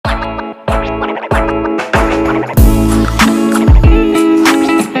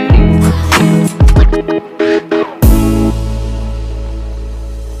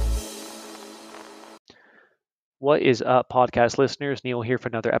What is up, podcast listeners? Neil here for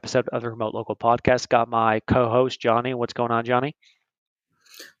another episode of the Remote Local Podcast. Got my co-host Johnny. What's going on, Johnny?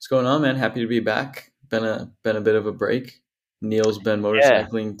 What's going on, man? Happy to be back. Been a bit of a break. Neil's been Yeah,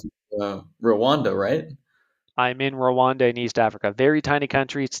 motorcycling to Rwanda, right? I'm in Rwanda in East Africa. Very tiny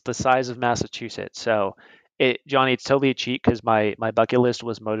country. It's the size of Massachusetts. So, Johnny, it's totally a cheat because my bucket list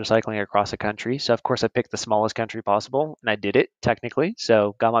was motorcycling across the country. So of course I picked the smallest country possible, and I did it technically.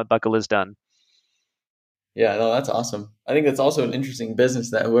 So got my bucket list done. Yeah, no, that's awesome. I think that's also an interesting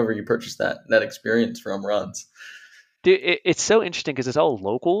business that whoever you purchase that experience from runs. Dude, it's so interesting because it's all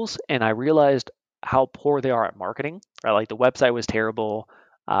locals, and I realized how poor they are at marketing. Right, like the website was terrible.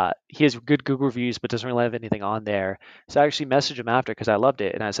 He has good Google reviews, but doesn't really have anything on there. So I actually messaged him after because I loved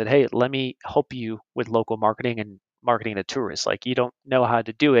it, and I said, "Hey, let me help you with local marketing and marketing to tourists. Like you don't know how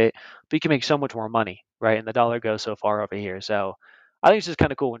to do it, but you can make so much more money, right? And the dollar goes so far over here. So I think it's just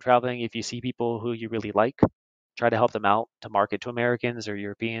kind of cool when traveling. If you see people who you really like, try to help them out to market to Americans or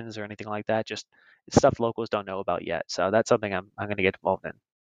Europeans or anything like that. Just it's stuff locals don't know about yet. So that's something I'm going to get involved in.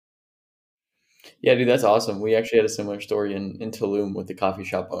 Yeah, dude, that's awesome. We actually had a similar story in Tulum with the coffee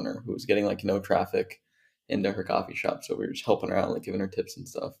shop owner who was getting like no traffic into her coffee shop. So we were just helping her out, like giving her tips and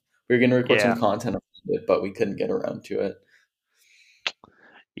stuff. We were going to record some Yeah, content around it, but we couldn't get around to it.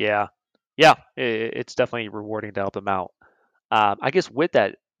 yeah, yeah. It's definitely rewarding to help them out. I guess with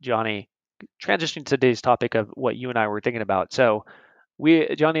that, Johnny, transitioning to today's topic of what you and I were thinking about. So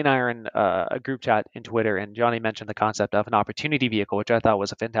Johnny and I are in a group chat in Twitter, and Johnny mentioned the concept of an opportunity vehicle, which I thought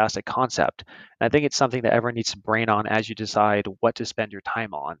was a fantastic concept. And I think it's something that everyone needs to brain on as you decide what to spend your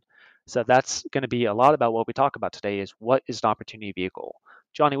time on. So that's going to be a lot about what we talk about today is what is an opportunity vehicle?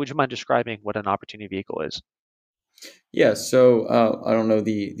 Johnny, would you mind describing what an opportunity vehicle is? Yeah, so I don't know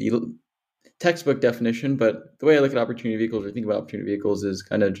the textbook definition, but the way I look at opportunity vehicles or think about opportunity vehicles is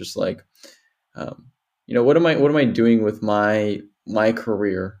kind of just like, um, what am I doing with my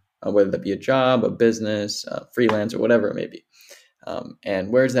career, whether that be a job, a business, freelance, or whatever it may be,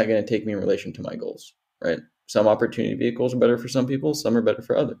 and where is that going to take me in relation to my goals, right? Some opportunity vehicles are better for some people, some are better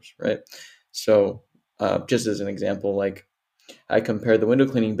for others, right? So, just as an example, like I compare the window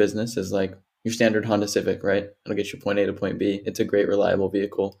cleaning business as like your standard Honda Civic, right? It'll get you point A to point B. It's a great, reliable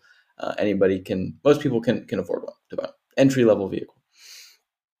vehicle. Most people can afford one to buy. Entry level vehicle.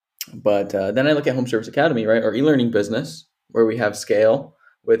 But then I look at Home Service Academy, right? Our e-learning business, where we have scale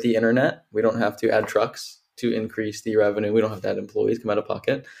with the internet. We don't have to add trucks to increase the revenue. We don't have to add employees come out of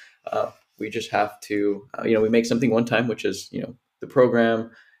pocket. We just have to, we make something one time, which is, the program,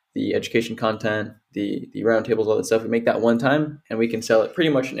 the education content, the roundtables, all that stuff. We make that one time, and we can sell it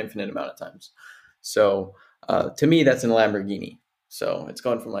pretty much an infinite amount of times. So to me, that's in a Lamborghini. So it's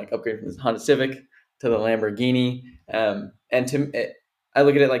going from like upgrade from the Honda Civic to the Lamborghini. And I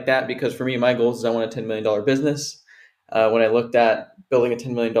look at it like that because for me, my goals is I want a $10 million business. When I looked at building a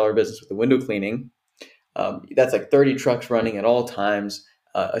 $10 million business with the window cleaning, that's like 30 trucks running at all times.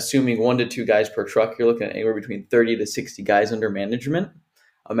 Assuming 1 to 2 guys per truck, you're looking at anywhere between 30 to 60 guys under management.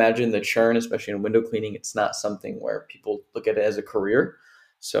 Imagine the churn, especially in window cleaning. It's not something where people look at it as a career.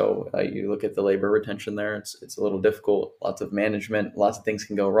 So you look at the labor retention there. It's a little difficult. Lots of management. Lots of things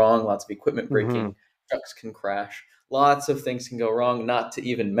can go wrong. Lots of equipment Hmm. breaking. Trucks can crash. Lots of things can go wrong. Not to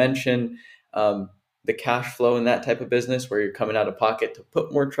even mention um, the cash flow in that type of business, where you're coming out of pocket to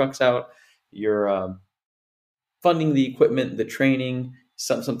put more trucks out. You're funding the equipment, the training.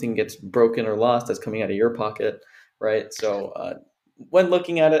 Something gets broken or lost, that's coming out of your pocket, right? So when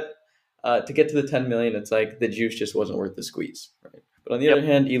looking at it, to get to the 10 million, it's like the juice just wasn't worth the squeeze, right? But on the Yep. other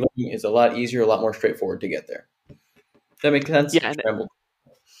hand, e-learning is a lot easier, a lot more straightforward to get there. Does that make sense? Yeah, and Scrambled.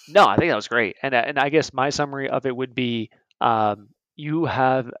 no, I think that was great. And I guess my summary of it would be you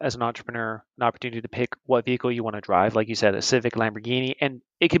have, as an entrepreneur, an opportunity to pick what vehicle you want to drive. Like you said, a Civic, Lamborghini, and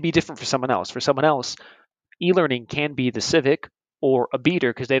it could be different for someone else. For someone else, e-learning can be the Civic or a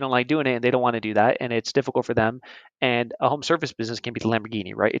beater because they don't like doing it and they don't want to do that and it's difficult for them. And a home service business can be the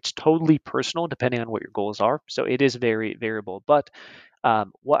Lamborghini, right? It's totally personal depending on what your goals are. So it is very variable. But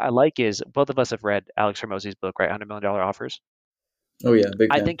what I like is both of us have read Alex Hormozzi's book, right? $100 Million Offers. Oh yeah,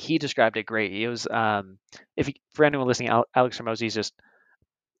 big I fan. think he described it great. It was, if you, for anyone listening, Alex Hormozzi is just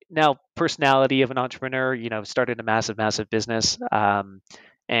now personality of an entrepreneur. Started a massive business.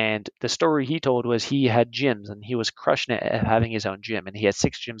 And the story he told was he had gyms and he was crushing it at having his own gym. And he had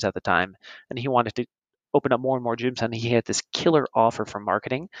 6 gyms at the time, and he wanted to open up more and more gyms. And he had this killer offer from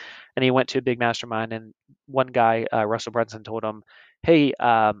marketing. And he went to a big mastermind, and one guy, Russell Brunson, told him, "Hey,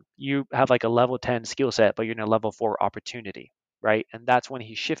 you have like a level 10 skill set, but you're in a level 4 opportunity." Right. And that's when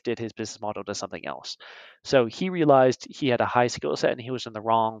he shifted his business model to something else. So he realized he had a high skill set and he was in the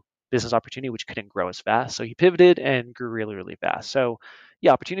wrong business opportunity which couldn't grow as fast. So he pivoted and grew really, really fast. So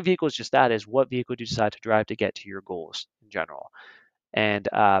yeah, opportunity vehicle is just that, is what vehicle do you decide to drive to get to your goals in general. And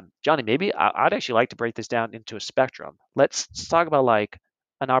Johnny, maybe I'd actually like to break this down into a spectrum. Let's talk about like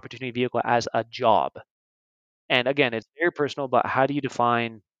an opportunity vehicle as a job. And again, it's very personal, but how do you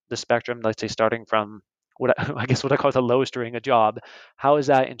define the spectrum? Let's say starting from what I guess what I call the lowest ring, a job. How is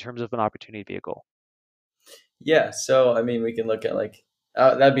that in terms of an opportunity vehicle? Yeah, so I mean, we can look at like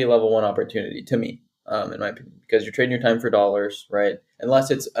that'd be a level one opportunity to me, in my opinion, because you're trading your time for dollars, right?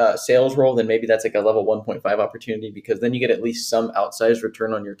 Unless it's a sales role, then maybe that's like a level 1.5 opportunity because then you get at least some outsized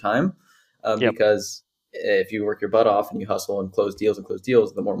return on your time. Yep. Because if you work your butt off and you hustle and close deals,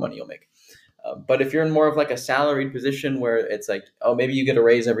 the more money you'll make. But if you're in more of like a salaried position where it's like, oh, maybe you get a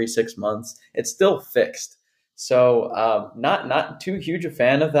raise every 6 months, it's still fixed. So not too huge a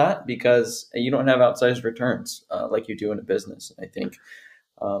fan of that because you don't have outsized returns like you do in a business. I think.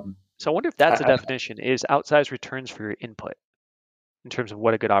 Um, So I wonder if that's the I, definition, is outsized returns for your input in terms of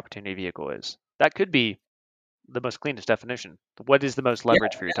what a good opportunity vehicle is. That could be the most cleanest definition. What is the most Yeah,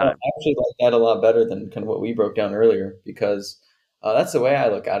 leverage for your I time? actually like that a lot better than kind of what we broke down earlier because that's the way I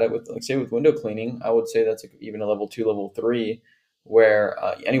look at it. With like say with window cleaning, I would say that's like even a level two, level three, where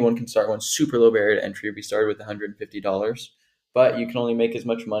anyone can start one super low barrier to entry. We started with $150, but you can only make as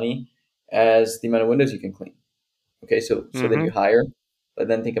much money as the amount of windows you can clean. Okay, so then Hmm. you hire, but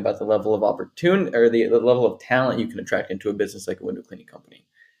then think about the level of opportunity or the level of talent you can attract into a business like a window cleaning company.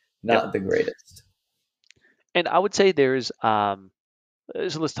 Yep. Not the greatest. And I would say there's so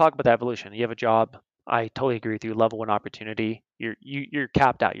let's talk about the evolution. You have a job. I totally agree with you. Level one opportunity. You're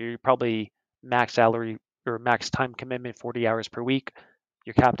capped out. You're probably max salary or max time commitment, 40 hours per week.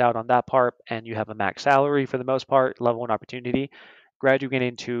 You're capped out on that part, and you have a max salary for the most part. Level one opportunity. Graduating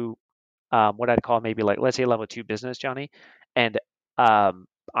into what I'd call maybe like, let's say, level two business, Johnny. And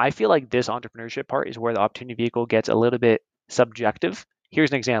I feel like this entrepreneurship part is where the opportunity vehicle gets a little bit subjective.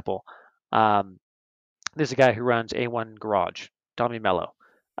 Here's an example. Um, there's a guy who runs A1 Garage, Tommy Mello,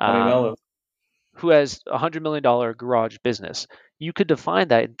 Tommy um, Mello. who has $100 million garage business. You could define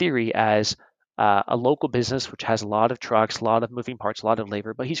that in theory as a local business which has a lot of trucks, a lot of moving parts, a lot of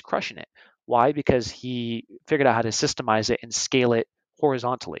labor, but he's crushing it. Why? Because he figured out how to systemize it and scale it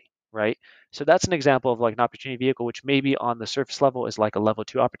horizontally, right? So that's an example of like an opportunity vehicle, which maybe on the surface level is like a level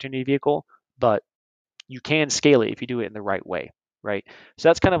two opportunity vehicle, but you can scale it if you do it in the right way, right? So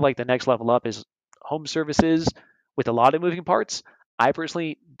that's kind of like the next level up is home services with a lot of moving parts. I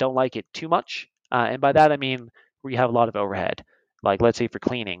personally don't like it too much, and by that I mean where you have a lot of overhead. Like let's say for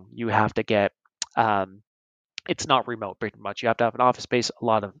cleaning, you have to get um, it's not remote pretty much. You have to have an office space, a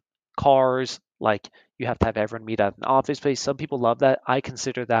lot of cars, like you have to have everyone meet at an office space. Some people love that. I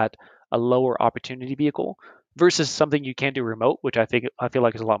consider that a lower opportunity vehicle versus something you can do remote, which I feel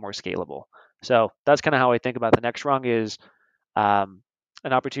like is a lot more scalable. So that's kind of how I think about the next rung is um,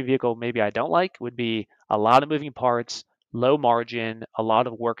 an opportunity vehicle maybe I don't like would be a lot of moving parts, low margin, a lot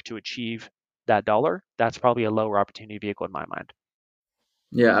of work to achieve that dollar. That's probably a lower opportunity vehicle in my mind.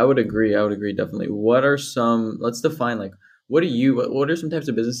 Yeah, I would agree. I would agree definitely. What are some? Let's define like what are some types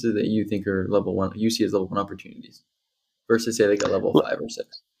of businesses that you think are level one? You see as level one opportunities versus say like a level L- five or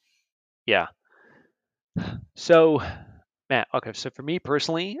six. Yeah. So man, okay, so for me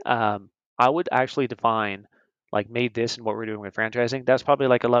personally, I would actually define like made this and what we're doing with franchising. That's probably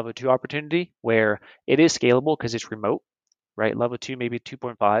like a level two opportunity where it is scalable because it's remote, right? Level two, maybe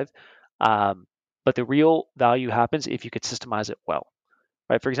 2.5. Um, but the real value happens if you could systemize it well,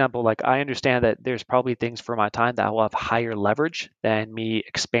 right? For example, like I understand that there's probably things for my time that will have higher leverage than me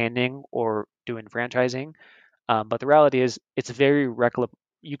expanding or doing franchising, but the reality is, it's very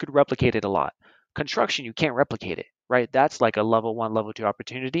you could replicate it a lot. Construction, you can't replicate it, right? That's like a level one, level two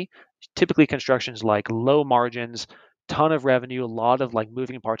opportunity. Typically, construction is like low margins, ton of revenue, a lot of like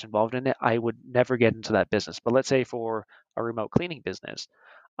moving parts involved in it. I would never get into that business. But let's say for a remote cleaning business,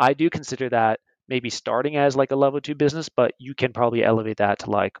 I do consider that maybe starting as like a level two business, but you can probably elevate that to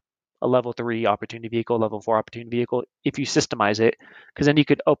like a level three opportunity vehicle, level four opportunity vehicle if you systemize it, because then you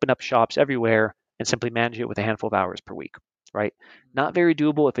could open up shops everywhere and simply manage it with a handful of hours per week, right? Not very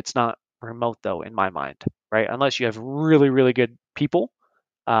doable if it's not remote, though, in my mind, right? Unless you have really, really good people,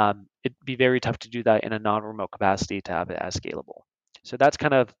 it'd be very tough to do that in a non remote capacity to have it as scalable. So that's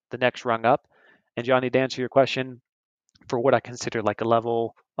kind of the next rung up. And Johnny, to answer your question, for what I consider like a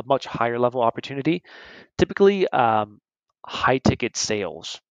much higher level opportunity, typically high ticket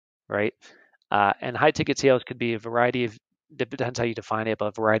sales, right? And high ticket sales could be a variety of, depends how you define it, but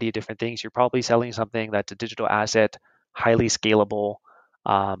a variety of different things. You're probably selling something that's a digital asset, highly scalable,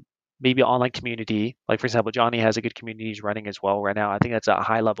 um, maybe online community. Like for example, Johnny has a good community he's running as well right now. I think that's a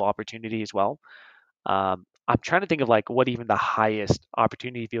high level opportunity as well. I'm trying to think of like what even the highest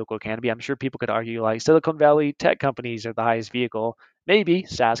opportunity vehicle can be. I'm sure people could argue like Silicon Valley tech companies are the highest vehicle, maybe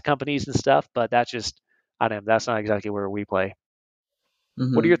SaaS companies and stuff, but that's just I don't know. That's not exactly where we play.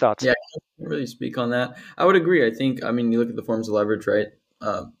 What are your thoughts? Yeah, I can't really speak on that. I would agree. I think, I mean, you look at the forms of leverage, right?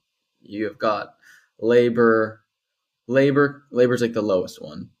 Um, you've got labor. Labor's like the lowest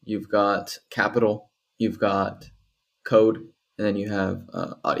one. You've got capital. You've got code, and then you have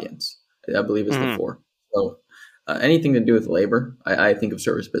audience. I believe is the Hmm. four. So anything to do with labor, I think of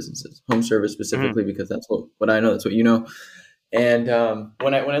service businesses, home service Hmm. specifically, because that's what I know. That's what you know. And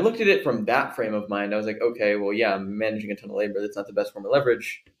when I looked at it from that frame of mind, I was like, okay, well, yeah, I'm managing a ton of labor. That's not the best form of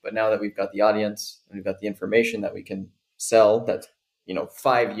leverage. But now that we've got the audience and we've got the information that we can sell, that's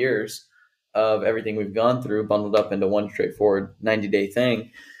 5 years of everything we've gone through bundled up into one straightforward 90-day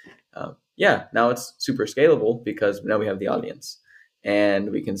thing. Yeah, now it's super scalable because now we have the audience and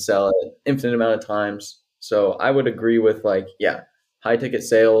we can sell it infinite amount of times. So I would agree with like, yeah, high ticket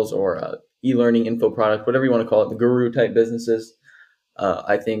sales or e-learning info product, whatever you want to call it, the guru type businesses.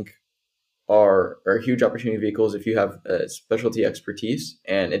 I think are huge opportunity vehicles if you have specialty expertise,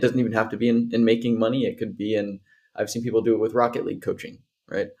 and it doesn't even have to be in making money. It could be in. I've seen people do it with Rocket League coaching.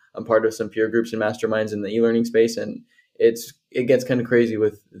 Right, I'm part of some peer groups and masterminds in the e-learning space, and it gets kind of crazy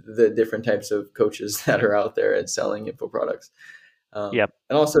with the different types of coaches that are out there and selling info products, Yep.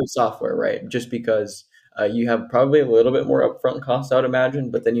 and also software. Right, just because you have probably a little bit more upfront costs, I would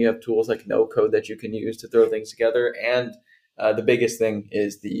imagine, but then you have tools like no code that you can use to throw things together, and the biggest thing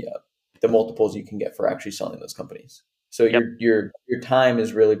is the multiples you can get for actually selling those companies. So Yep. your time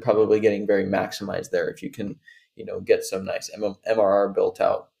is really probably getting very maximized there if you can get some nice MRR built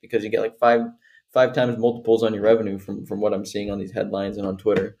out, because you get like five times multiples on your revenue from what I'm seeing on these headlines and on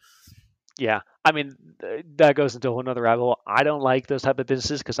Twitter. Yeah. I mean, that goes into a whole nother rabbit hole. I don't like those type of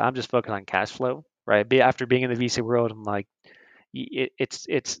businesses because I'm just focused on cash flow, right? After being in the VC world, I'm like, it's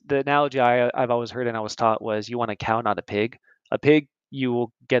the analogy I've always heard and I was taught was you want a cow, not a pig. A pig, you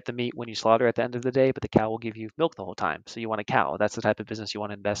will get the meat when you slaughter at the end of the day, but the cow will give you milk the whole time. So you want a cow. That's the type of business you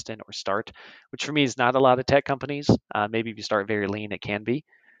want to invest in or start, which for me is not a lot of tech companies. Maybe if you start very lean, it can be.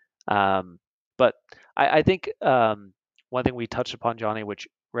 Um, but I think one thing we touched upon, Johnny, which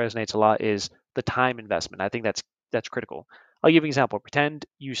resonates a lot, is the time investment. I think that's critical. I'll give you an example. Pretend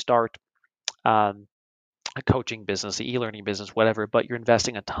you start um, a coaching business, the e-learning business, whatever, but you're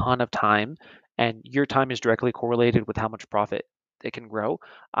investing a ton of time and your time is directly correlated with how much profit it can grow.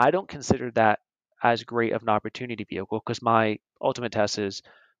 I don't consider that as great of an opportunity vehicle because my ultimate test is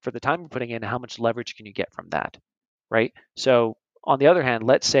for the time you're putting in, how much leverage can you get from that, right? So on the other hand,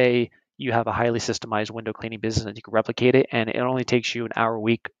 let's say you have a highly systemized window cleaning business and you can replicate it and it only takes you an hour a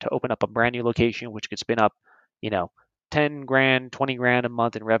week to open up a brand new location, which could spin up, you know, 10 grand, 20 grand a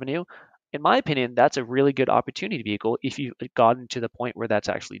month in revenue. In my opinion, that's a really good opportunity vehicle if you've gotten to the point where that's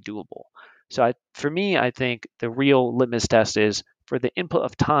actually doable. So for me, I think the real litmus test is for the input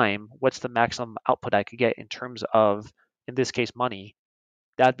of time, what's the maximum output I could get in terms of, in this case, money?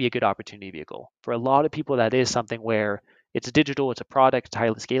 That'd be a good opportunity vehicle. For a lot of people, that is something where it's digital, it's a product, it's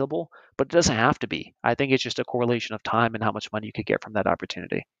highly scalable, but it doesn't have to be. I think it's just a correlation of time and how much money you could get from that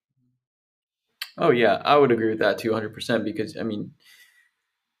opportunity. Oh yeah, I would agree with that 200%, because I mean,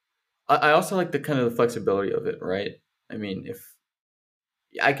 I also like the kind of the flexibility of it, right? I mean, if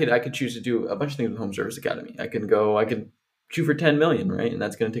I could choose to do a bunch of things with Home Service Academy. I could shoot for 10 million, right? And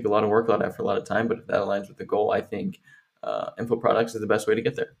that's going to take a lot of work, a lot of effort, a lot of time. But if that aligns with the goal, I think info products is the best way to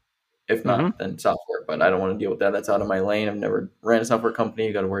get there. If Hmm. not, then software. But I don't want to deal with that. That's out of my lane. I've never ran a software company.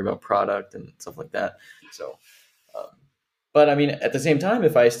 You got to worry about product and stuff like that. So, um, but I mean, at the same time,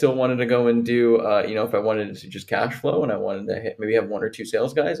 if I still wanted to go and do, if I wanted to just cash flow and I wanted to maybe have one or two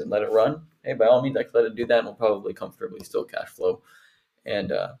sales guys and let it run, hey, by all means, I could let it do that, and we'll probably comfortably still cash flow,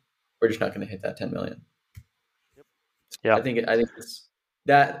 and we're just not going to hit that 10 million. Yeah. I think it's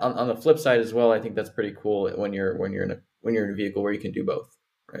that on the flip side as well. I think that's pretty cool when you're in a vehicle where you can do both,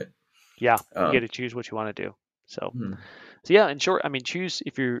 right? Yeah. You Um, get to choose what you want to do. So, hmm. so yeah, in short, I mean, choose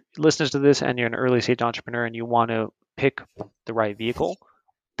if you're listeners to this and you're an early stage entrepreneur and you want to pick the right vehicle,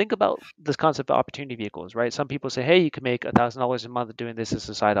 think about this concept of opportunity vehicles, right? Some people say, hey, you can make $1,000 a month doing this as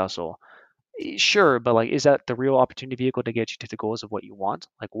a side hustle. Sure, but like, is that the real opportunity vehicle to get you to the goals of what you want?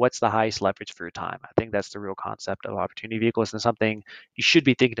 Like, what's the highest leverage for your time? I think that's the real concept of opportunity vehicles and something you should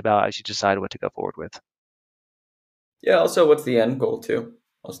be thinking about as you decide what to go forward with. Yeah. Also, what's the end goal too?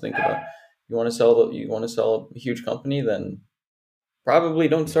 Let's think about. You want to sell a huge company, then probably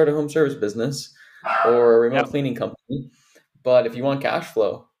don't start a home service business or a remote Yep. cleaning company. But if you want cash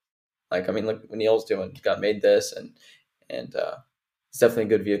flow, Like, I mean, look what Neil's doing. He got made this, and it's definitely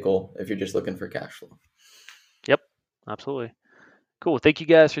a good vehicle if you're just looking for cash flow. Yep, absolutely. Cool. Thank you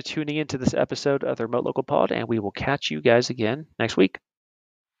guys for tuning into this episode of the Remote Local Pod, and we will catch you guys again next week.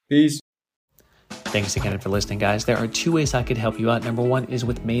 Peace. Thanks again for listening, guys. There are 2 ways I could help you out. Number 1 is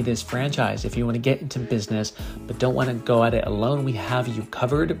with May This Franchise. If you want to get into business but don't want to go at it alone, we have you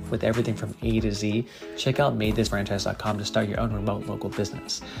covered with everything from A to Z. Check out madethisfranchise.com to start your own remote local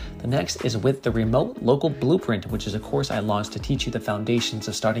business. The next is with the Remote Local Blueprint, which is a course I launched to teach you the foundations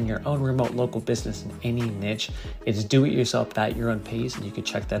of starting your own remote local business in any niche. It's do-it-yourself at your own pace, and you can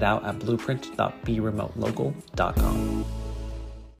check that out at blueprint.beremotelocal.com.